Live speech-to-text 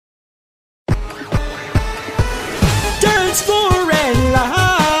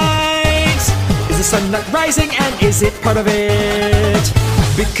sun not rising, and is it part of it?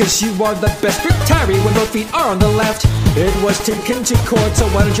 Because you are the best Terry when both feet are on the left. It was taken to court, so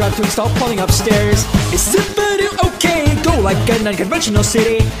why don't you have to install plumbing upstairs? Is Zippity okay? Go like an unconventional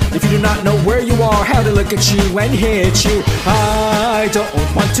city. If you do not know where you are, how to look at you and hit you. I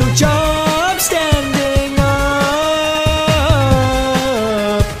don't want to jump standing up.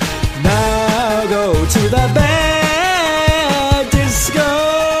 Now go to the bed disco.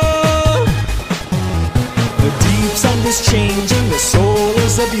 The deep sound is changing, the soul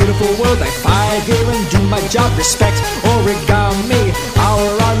is a beautiful world. I fight here and do my job, respect origami.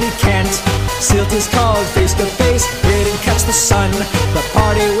 Our army can't seal his cause face to face. It didn't catch the sun, the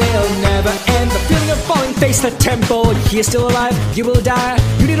party will never end. The feeling of falling face the temple. He is still alive, you will die.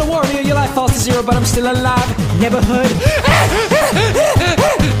 You need a warrior, your life falls to zero, but I'm still alive. Neighborhood,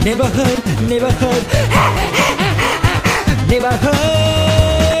 neighborhood, neighborhood,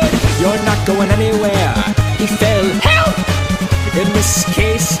 neighborhood. You're not going anywhere. He fell. Help! In this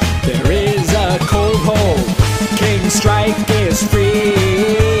case, there is a cold hole. King Strike is free.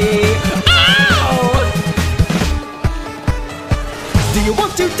 Ow! Do you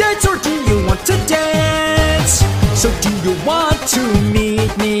want to dance or do you want to dance? So do you want to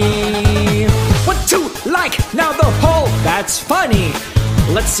meet me? What to like? Now the hole. That's funny.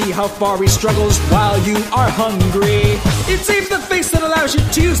 Let's see how far he struggles while you are hungry. It's even the face that allows you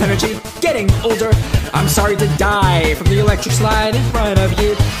to use energy. Getting older, I'm sorry to die from the electric slide in front of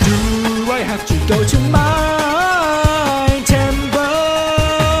you. Do I have to go to my temple?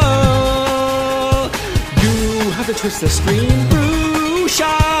 You have to twist the screen through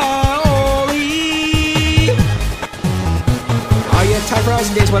Shaoli. Are you tired for hours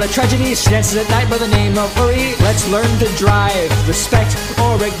and days? What a tragedy. She dances at night by the name of Uri. Let's learn to drive. Respect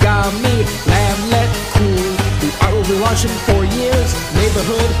origami. Lamlet cool. The art will be launched in 4 years.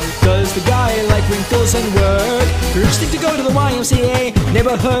 Neighborhood, does the guy like wrinkles and work? You're interesting to go to the YMCA.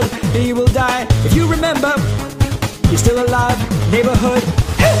 Neighborhood, he will die. If you remember, he's still alive. Neighborhood,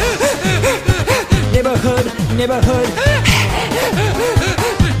 neighborhood, neighborhood,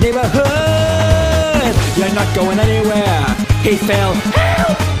 neighborhood. You're not going anywhere. He fell.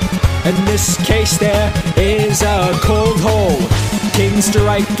 Help! In this case, there is a cold hole. King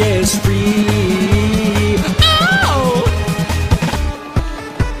Strike is free. Oh!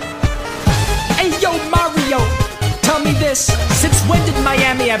 Hey, yo, Mario, tell me this. Since when did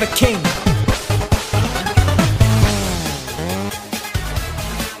Miami have a king?